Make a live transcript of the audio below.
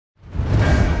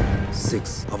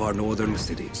6 of our northern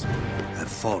cities have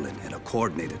fallen in a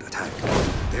coordinated attack.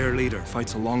 Their leader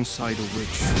fights alongside a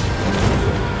witch.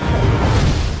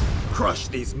 Crush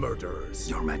these murderers,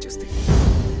 Your Majesty.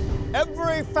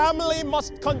 Every family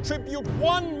must contribute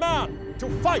 1 man to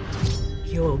fight.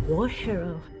 You're a war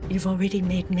hero. You've already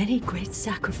made many great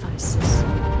sacrifices.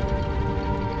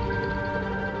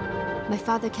 My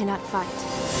father cannot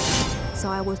fight, so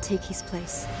I will take his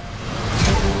place.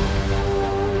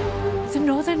 The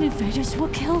northern invaders will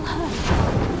kill her.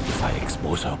 If I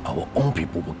expose her, our own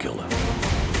people will kill her.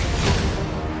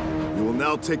 You will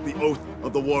now take the oath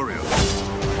of the warrior.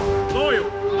 Loyal.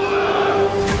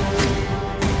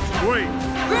 Brave.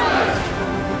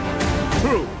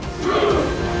 True.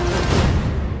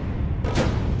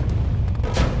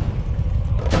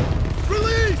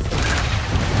 Release!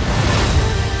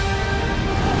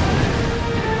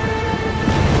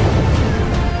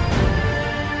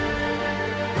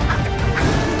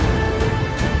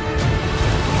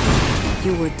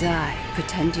 You will die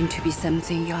pretending to be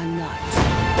something you're not.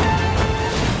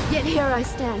 Yet here I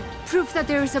stand, proof that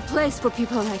there is a place for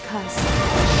people like us.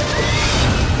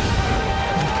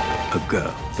 A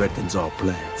girl threatens our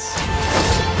plans.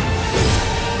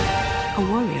 A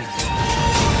warrior.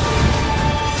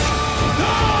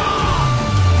 Ah!